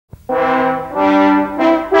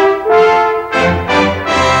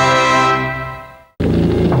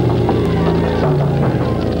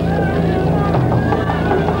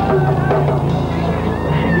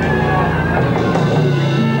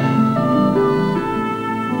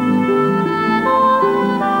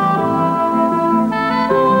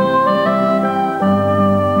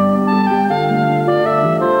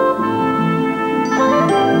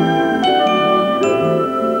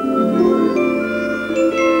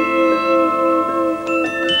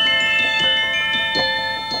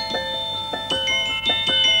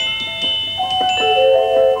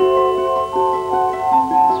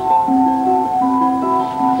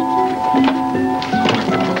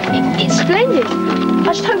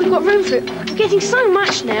I just hope we've got room for it. We're getting so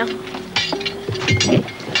much now.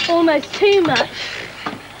 Almost too much.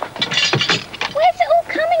 Where's it all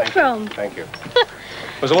coming from? Thank you.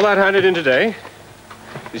 Was all that handed in today?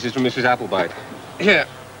 This is from Mrs. Applebite. Here,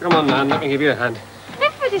 come on, Nan, let me give you a hand.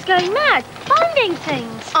 Everybody's going mad, finding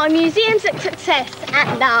things. Our museum's a success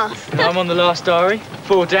at last. I'm on the last diary.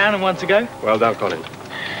 4 down and 1 to go. Well done, Colin.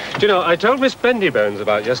 Do you know, I told Miss Bendybones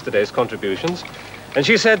about yesterday's contributions, and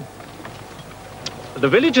she said the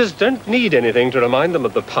villagers don't need anything to remind them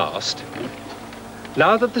of the past,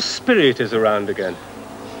 now that the spirit is around again.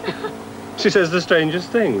 She says the strangest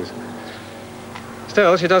things.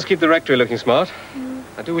 Still, she does keep the rectory looking smart.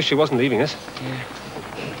 I do wish she wasn't leaving us. Yeah.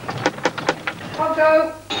 I'll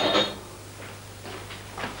go.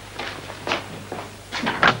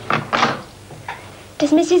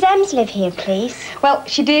 Does Mrs. Ems live here, please? Well,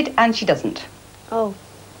 she did and she doesn't. Oh,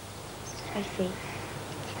 I see.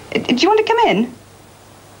 Do you want to come in?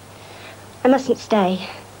 I mustn't stay.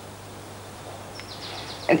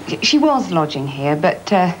 She was lodging here,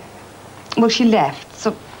 but, well, she left,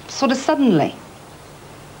 sort of suddenly.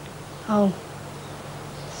 Oh,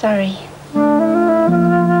 sorry.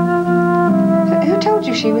 Who told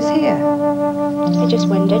you she was here? I just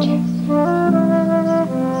wondered.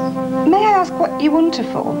 May I ask what you want her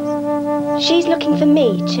for? She's looking for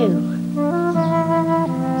me, too.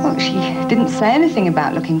 Well, she didn't say anything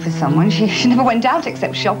about looking for someone. She never went out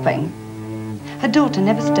except shopping. Her daughter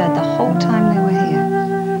never stirred the whole time they were here.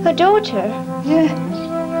 Her daughter? Yeah.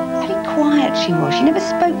 Very quiet she was. She never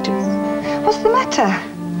spoke to her. What's the matter?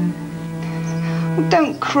 Well,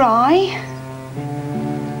 don't cry.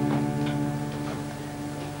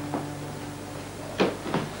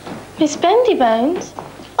 Miss Bendybones?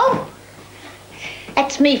 Oh,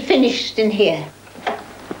 that's me finished in here.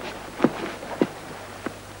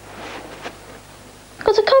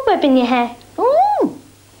 Got a cobweb in your hair. Oh,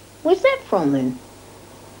 where's that from then?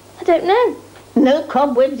 I don't know. No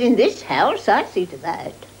cobwebs in this house, I see to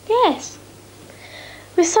that. Yes.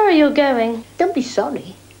 We're sorry you're going. Don't be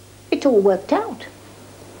sorry. It's all worked out.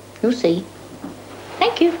 You'll see.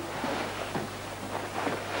 Thank you.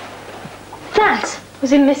 That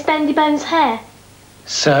was in Miss Bendybones' hair.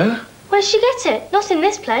 So? Where'd she get it? Not in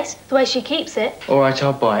this place, the way she keeps it. All right,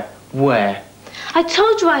 I'll buy it. Where? I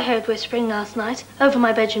told you I heard whispering last night over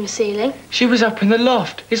my bedroom ceiling. She was up in the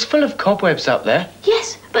loft. It's full of cobwebs up there.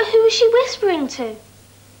 Yes, but who was she whispering to?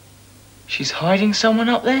 She's hiding someone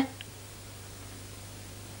up there?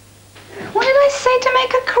 What did I say to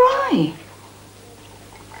make her cry?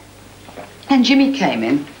 And Jimmy came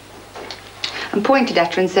in and pointed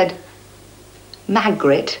at her and said,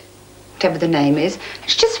 Margaret, whatever the name is,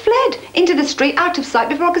 she just fled into the street out of sight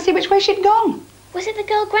before I could see which way she'd gone. Was it the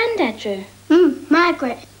girl Grandad drew?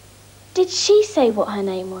 Margaret. Did she say what her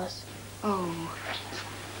name was? Oh.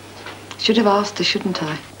 Should have asked her, shouldn't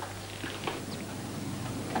I?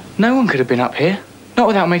 No one could have been up here. Not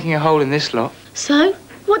without making a hole in this lot. So,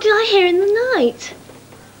 what did I hear in the night?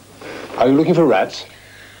 Are you looking for rats?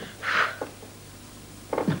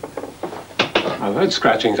 I've heard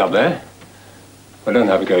scratchings up there. Well, don't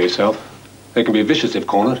have a go yourself. They can be vicious if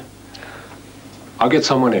cornered. I'll get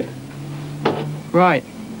someone in. Right.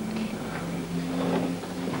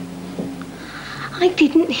 I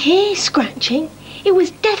didn't hear scratching. It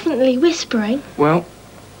was definitely whispering. Well,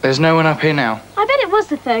 there's no one up here now. I bet it was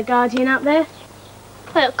the third guardian up there.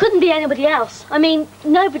 Well, it couldn't be anybody else. I mean,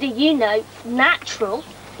 nobody you know, natural.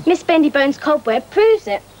 Miss Bendybones' cobweb proves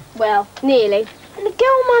it. Well, nearly. And the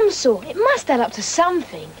girl Mum saw, it must add up to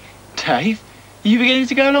something. Dave, are you beginning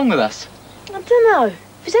to go along with us? I don't know. If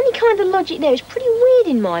there's any kind of logic there, it's pretty weird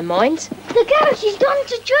in my mind. The girl, she's gone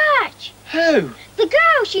to church. Who? The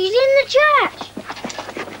girl, she's in the church.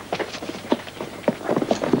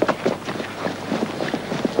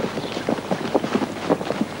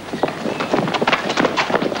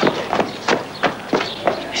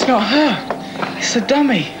 It's not her. It's a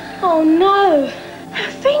dummy. Oh, no.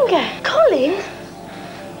 Her finger. Colin?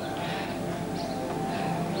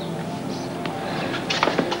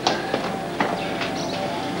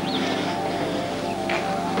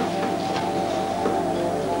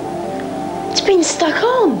 It's been stuck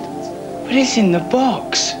on. But it's in the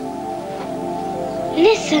box.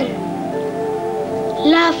 Listen.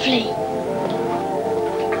 Lovely.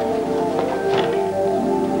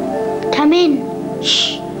 Come in.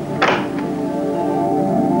 Shh.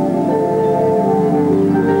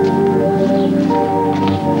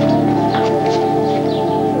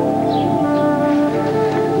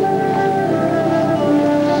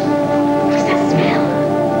 What's that smell?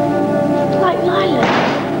 Like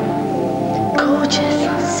lilac. Gorgeous.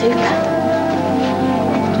 Super.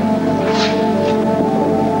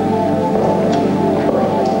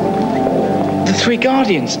 3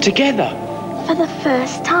 guardians, together. For the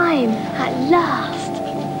first time, at last.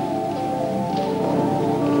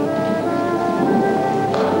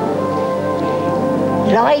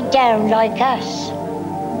 Lie down like us.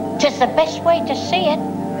 'Tis the best way to see it.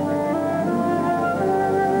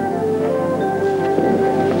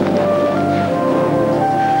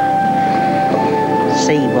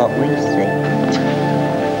 See what we see.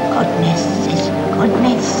 Goodness is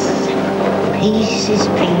goodness, peace is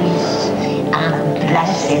peace, and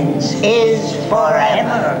blessings is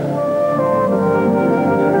forever.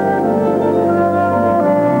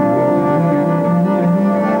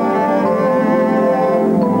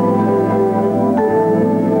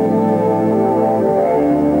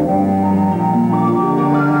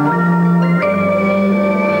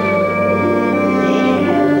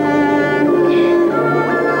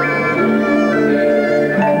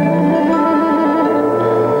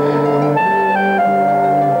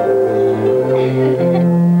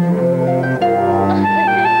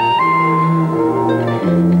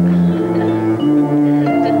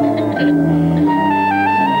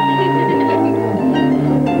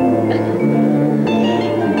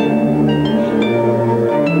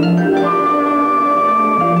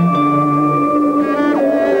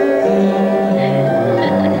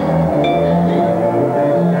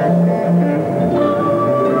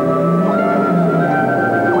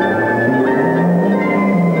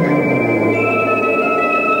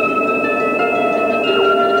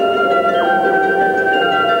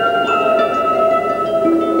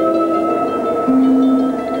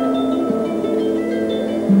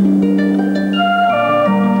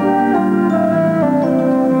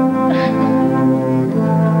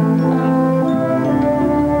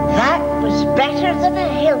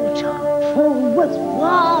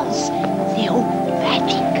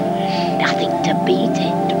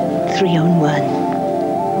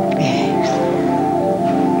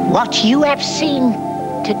 What you have seen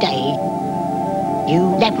today, you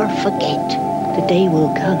never forget. The day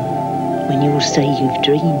will come when you will say you've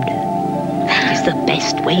dreamed. That is the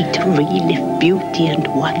best way to relive beauty and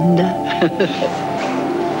wonder.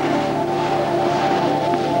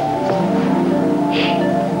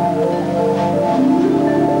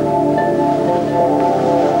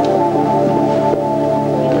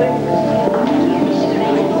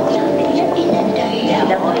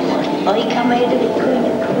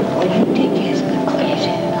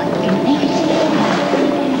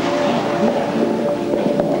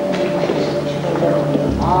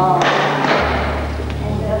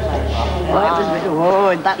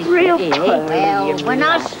 Well, when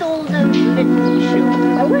I saw those little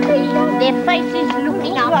children, their faces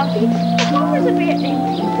looking up,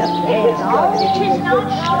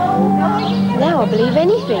 Now I believe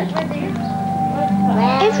anything.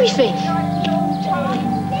 Everything.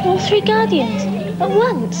 All 3 guardians at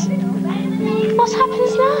once. What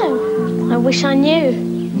happens now? I wish I knew.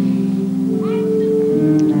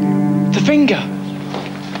 The finger.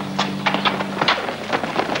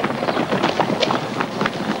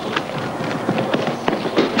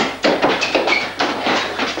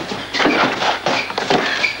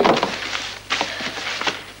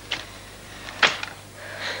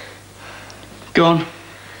 Go on.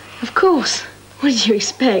 Of course. What did you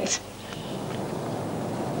expect?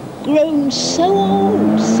 Grown so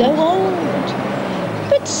old,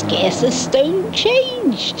 but scarce a stone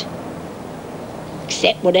changed.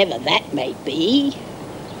 Except whatever that may be.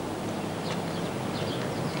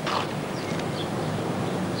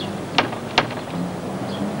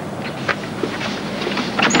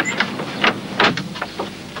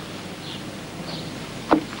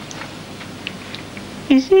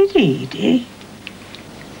 Is it Edie?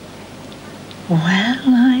 Well,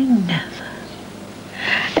 I never.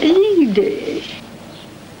 Edie.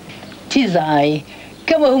 'Tis I.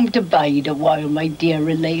 Come home to bide a while, my dear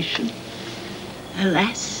relation.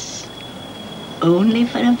 Alas, only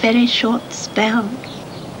for a very short spell.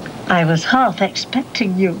 I was half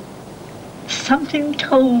expecting you. Something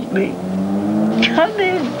told me. Come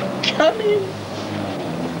in, come in.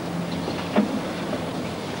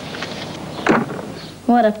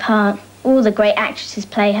 What a part. All the great actresses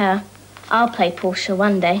play her. I'll play Portia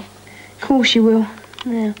one day. Of course you will.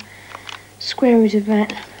 Now, square root of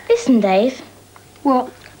that. Listen, Dave. What?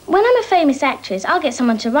 When I'm a famous actress, I'll get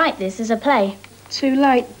someone to write this as a play. Too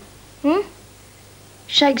late.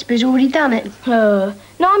 Shakespeare's already done it. Oh,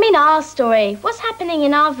 no, I mean our story. What's happening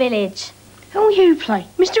in our village? Who will you play?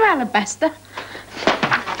 Mr. Alabaster?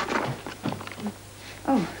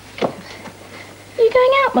 Oh. Are you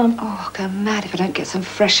going out, Mum? Oh, I'll go mad if I don't get some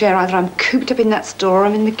fresh air. Either I'm cooped up in that store or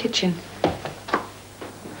I'm in the kitchen.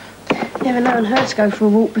 Never known her to go for a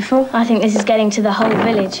walk before. I think this is getting to the whole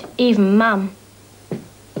village, even Mum.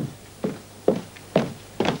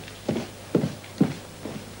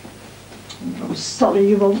 I'm sorry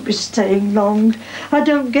you won't be staying long. I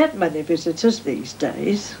don't get many visitors these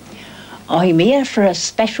days. I'm here for a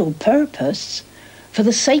special purpose, for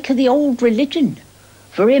the sake of the old religion.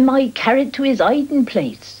 For him I carried to his hiding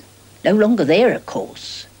place. No longer there, of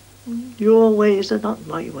course. Your ways are not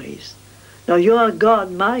my ways. Now you're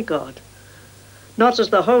God, my God. Not as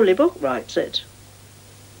the Holy Book writes it.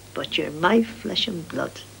 But you're my flesh and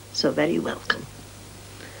blood, so very welcome.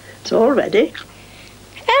 It's all ready.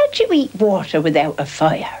 How'd you eat water without a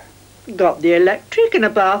fire? Got the electric in a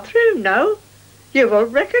bathroom now. You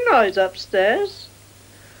won't recognise upstairs.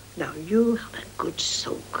 Now you have a good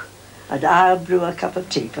soak, and I'll brew a cup of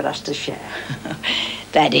tea for us to share.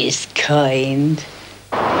 That is kind.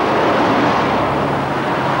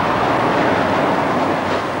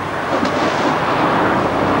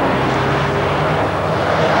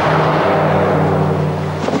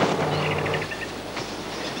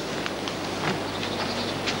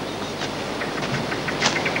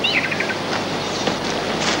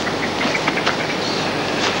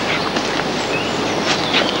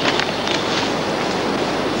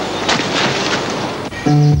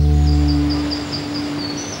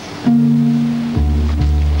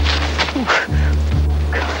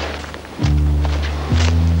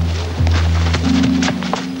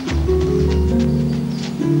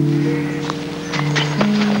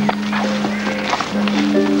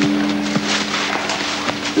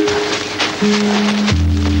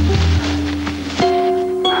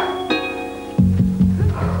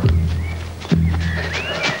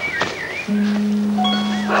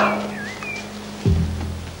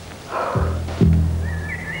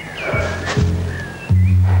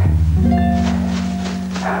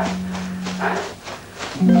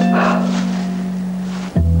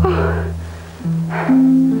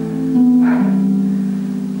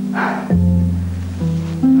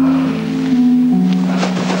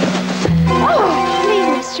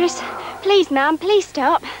 Ma'am, please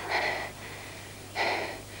stop.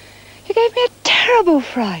 You gave me a terrible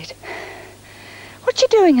fright. What you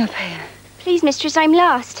doing up here? Please, mistress, I'm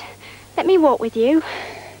lost. Let me walk with you.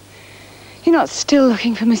 You're not still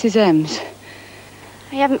looking for Mrs. Ems?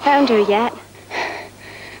 I haven't found her yet.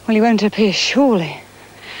 Well, you won't appear, surely.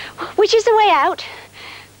 Which is the way out?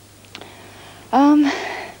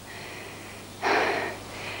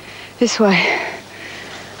 This way,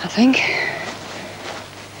 I think.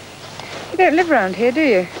 You don't live around here, do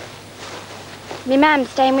you? Me mum's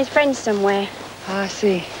staying with friends somewhere. Oh, I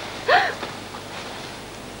see.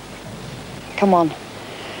 Come on.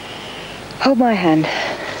 Hold my hand.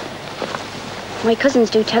 My cousins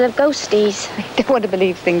do tell of ghosties. I don't want to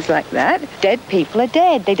believe things like that. Dead people are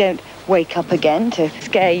dead. They don't wake up again to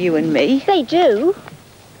scare you and me. They do.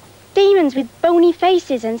 Demons with bony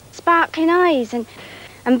faces and sparkling eyes and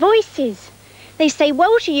voices. They say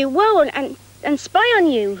woe to you, woe, and spy on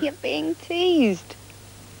you. You're being teased.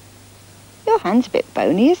 Your hand's a bit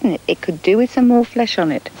bony, isn't it? It could do with some more flesh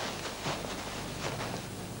on it.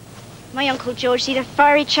 My Uncle George seen a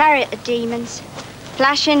fiery chariot of demons.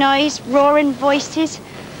 Flashing eyes, roaring voices,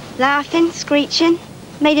 laughing, screeching.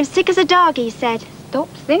 Made him sick as a dog, he said. Stop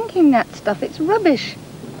thinking that stuff. It's rubbish.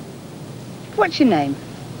 What's your name?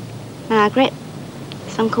 Margaret.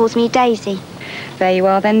 Some calls me Daisy. There you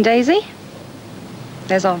are then, Daisy.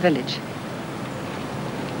 There's our village.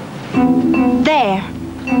 There.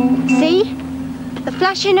 See? The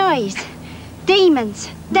flashing eyes. Demons.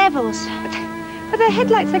 Devils. But they're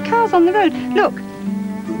headlights, they're cars on the road. Look.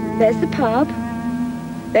 There's the pub.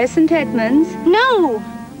 There's St. Edmund's. No!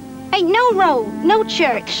 Ain't no road, no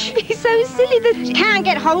church. He's so silly that She can't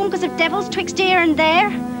get home because of devils twixt here and there.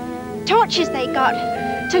 Torches they got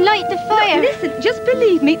to light the fire. Look, listen, just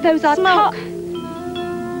believe me, those are Smoke.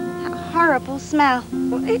 That horrible smell.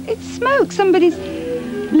 Well, it's smoke. Somebody's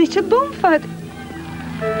lit a bonfire.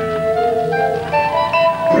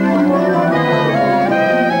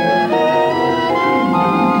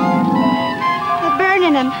 They're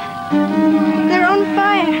burning them. They're on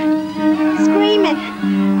fire. Screaming.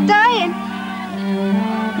 Dying.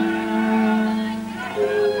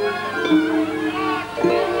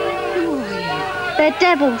 They're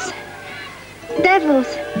devils. Devils.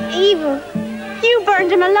 Evil. You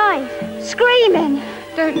burned them alive. Screaming.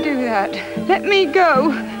 Don't do that. Let me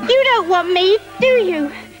go. You don't want me, do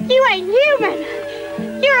you? You ain't human.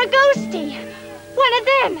 You're a ghostie. One of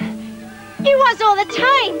them. You was all the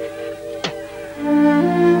time.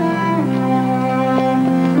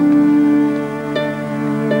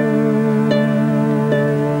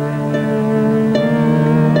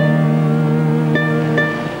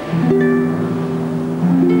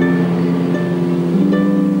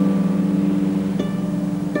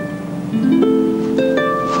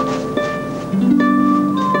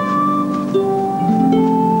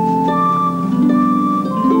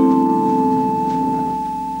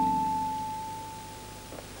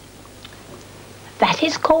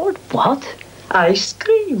 What? Ice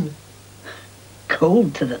cream.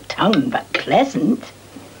 Cold to the tongue, but pleasant.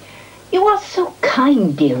 You are so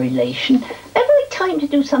kind, dear relation. Have I time to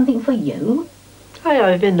do something for you? I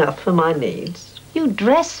have enough for my needs. You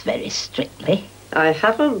dress very strictly. I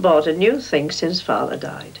haven't bought a new thing since Father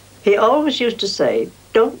died. He always used to say,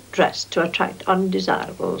 don't dress to attract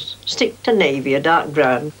undesirables. Stick to navy or dark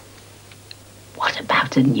brown. What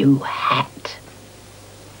about a new hat?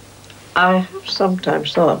 I have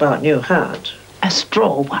sometimes thought about new hat. A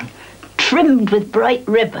straw one, trimmed with bright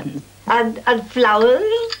ribbons. And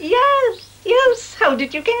flowers? Yes, yes. How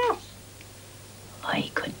did you guess?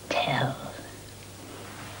 I could tell.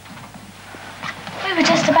 We were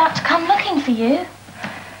just about to come looking for you.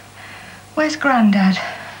 Where's Grandad?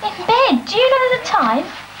 In bed. Do you know the time?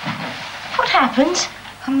 What happened?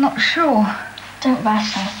 I'm not sure. Don't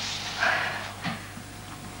rush her.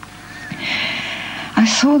 I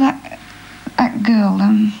saw that girl,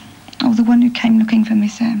 the one who came looking for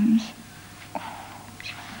Miss Ems. Oh,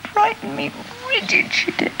 she frightened me rigid,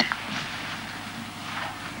 she did.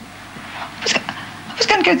 I was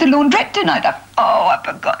going to go to the laundrette tonight. I've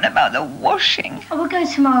forgotten about the washing. Oh, we'll go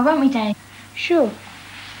tomorrow, won't we, Dave? Sure.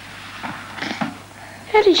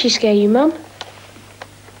 How did she scare you, Mum?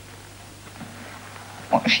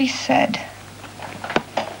 What she said.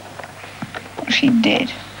 What she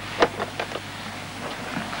did.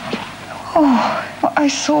 Oh, what I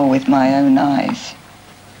saw with my own eyes.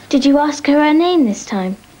 Did you ask her name this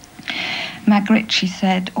time? Margaret, she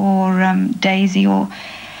said, or Daisy, or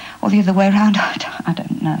the other way around. I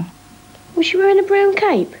don't know. Was she wearing a brown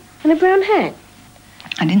cape and a brown hat?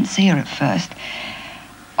 I didn't see her at first.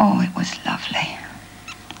 Oh, it was lovely.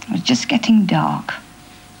 It was just getting dark.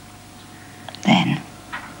 Then,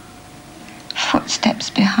 footsteps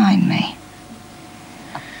behind me,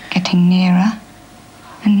 getting nearer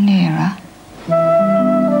and nearer.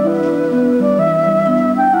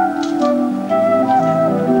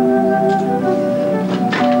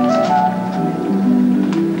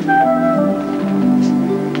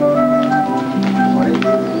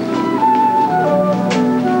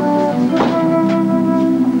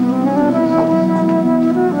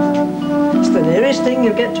 Thing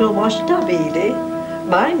you get to a wash tub, Edie.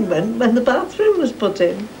 Mine went when the bathroom was put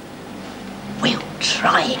in. We'll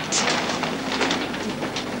try it.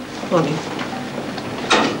 Molly.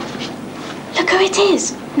 Look who it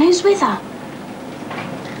is. And who's with her?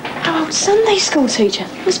 Our old Sunday school teacher,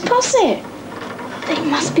 Miss Posset. They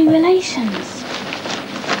must be relations.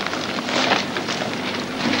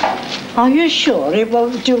 Are you sure it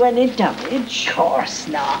won't do any damage? Of course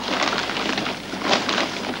not.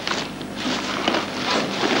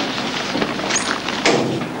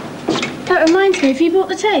 That reminds me, have you bought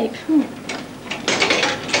the tape?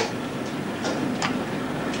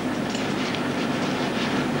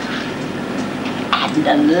 And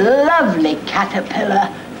a lovely caterpillar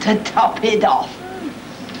to top it off.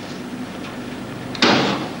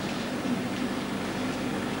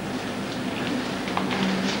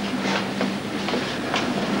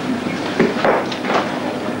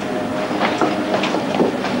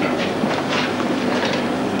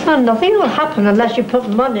 And nothing will happen unless you put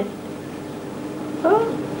money. Oh,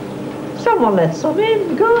 someone let some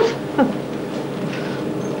in. Good.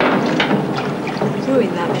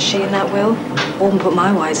 Ruin that machine, that will. Won't put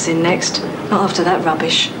my whites in next. Not after that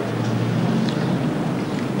rubbish.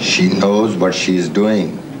 She knows what she's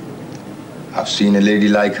doing. I've seen a lady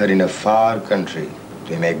like her in a far country.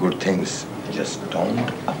 They make good things. Just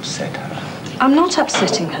don't upset her. I'm not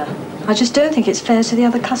upsetting her. I just don't think it's fair to the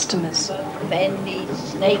other customers. Many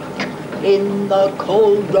snake in the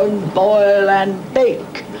cauldron boil and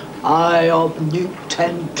bake. Eye of newt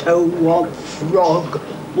and toe of frog,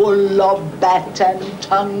 wool of bat and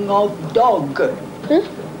tongue of dog. Huh?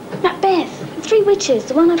 Macbeth, The Three Witches,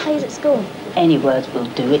 the one I played at school. Any words will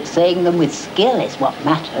do it. Saying them with skill is what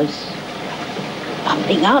matters.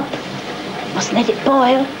 Bumping up. Must let it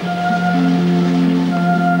boil.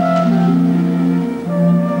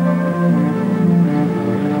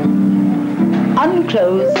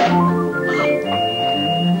 Unclose.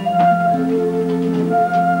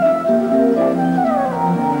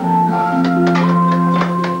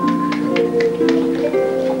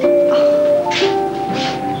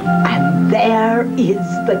 And there is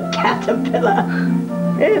the caterpillar.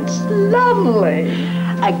 It's lovely.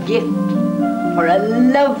 A gift for a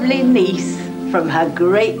lovely niece from her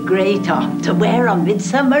great-great-aunt to wear on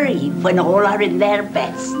Midsummer Eve when all are in their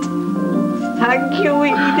best. Thank you,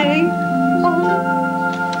 Edie.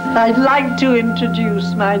 I'd like to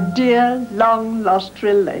introduce my dear, long-lost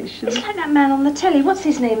relation. It's like that man on the telly. What's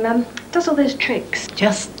his name, Does all those tricks.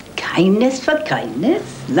 Just Kindness for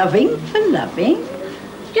kindness, loving for loving.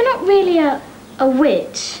 You're not really a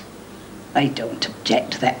witch. I don't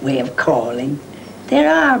object to that way of calling. There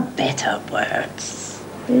are better words.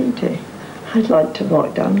 Edie, I'd like to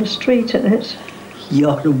walk down the street in it.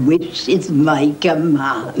 Your wish is my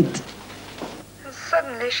command. And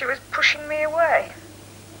suddenly she was pushing me away.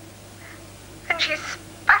 Then she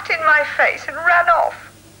spat in my face and ran off.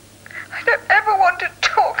 I don't ever want to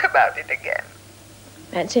talk about it again.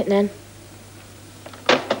 That's it, Nan.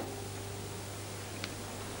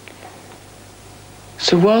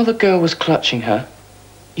 So while the girl was clutching her,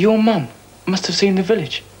 your mum must have seen the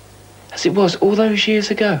village, as it was all those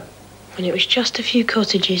years ago. And it was just a few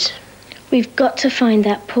cottages. We've got to find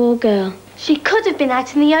that poor girl. She could have been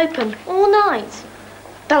out in the open all night.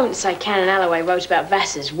 Don't say Canon Alloway wrote about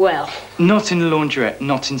Vass as well. Not in the laundrette,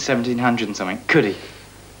 not in 1700 and something, could he?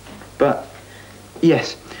 But,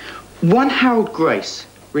 yes, one Harold Grace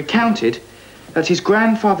recounted that his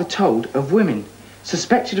grandfather told of women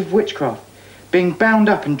suspected of witchcraft being bound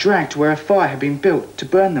up and dragged to where a fire had been built to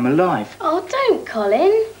burn them alive. Oh, don't,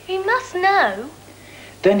 Colin. You must know.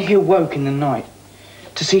 Then he awoke in the night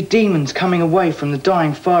to see demons coming away from the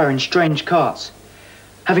dying fire in strange carts,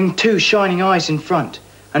 having two shining eyes in front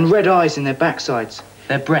and red eyes in their backsides,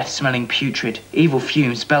 their breath smelling putrid, evil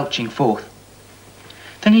fumes belching forth.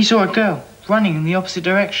 Then he saw a girl running in the opposite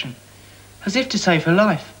direction, as if to save her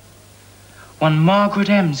life. One Margaret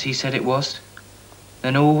Ems, he said it was.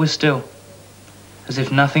 Then all was still, as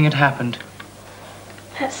if nothing had happened.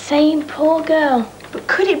 That same poor girl. But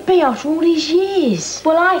could it be after all these years?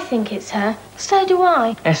 Well, I think it's her. So do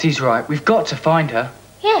I. Essie's right. We've got to find her.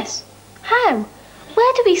 Yes. How?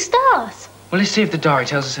 Where do we start? Well, let's see if the diary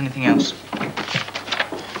tells us anything else.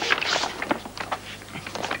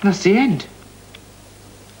 That's the end.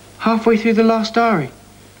 Halfway through the last diary.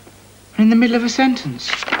 And in the middle of a sentence.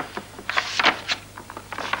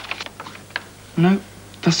 No,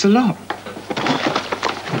 that's a lot.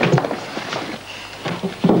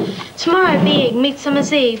 Tomorrow being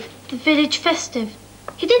Midsummer's Eve, the village festive.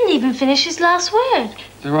 He didn't even finish his last word.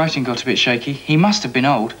 The writing got a bit shaky. He must have been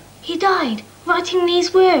old. He died writing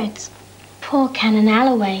these words. Poor Canon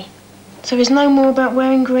Alloway. So there's no more about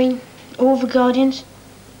wearing green, or the Guardians,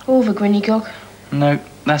 or the Grinnygog? No,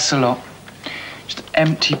 that's a lot. Just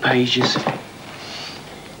empty pages.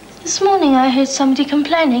 This morning I heard somebody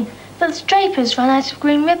complaining that the drapers ran out of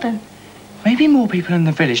green ribbon. Maybe more people in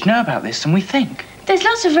the village know about this than we think. There's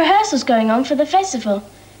lots of rehearsals going on for the festival,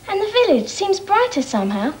 and the village seems brighter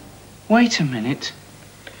somehow. Wait a minute.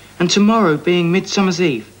 And tomorrow being Midsummer's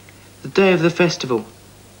Eve, the day of the festival.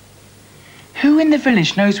 Who in the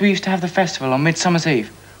village knows we used to have the festival on Midsummer's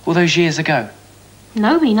Eve all those years ago?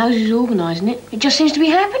 Nobody knows who's organising it. It just seems to be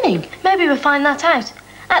happening. Maybe we'll find that out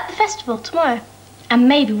at the festival tomorrow. And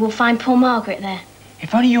maybe we'll find poor Margaret there.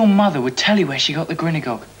 If only your mother would tell you where she got the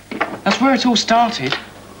Grinnygog. That's where it all started.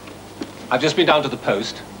 I've just been down to the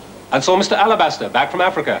post and saw Mr. Alabaster back from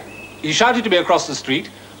Africa. He shouted to me across the street,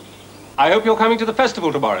 "I hope you're coming to the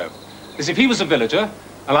festival tomorrow," as if he was a villager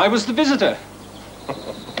and I was the visitor.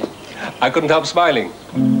 I couldn't help smiling.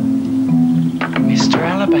 Mr.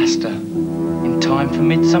 Alabaster, in time for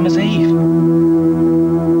Midsummer's Eve.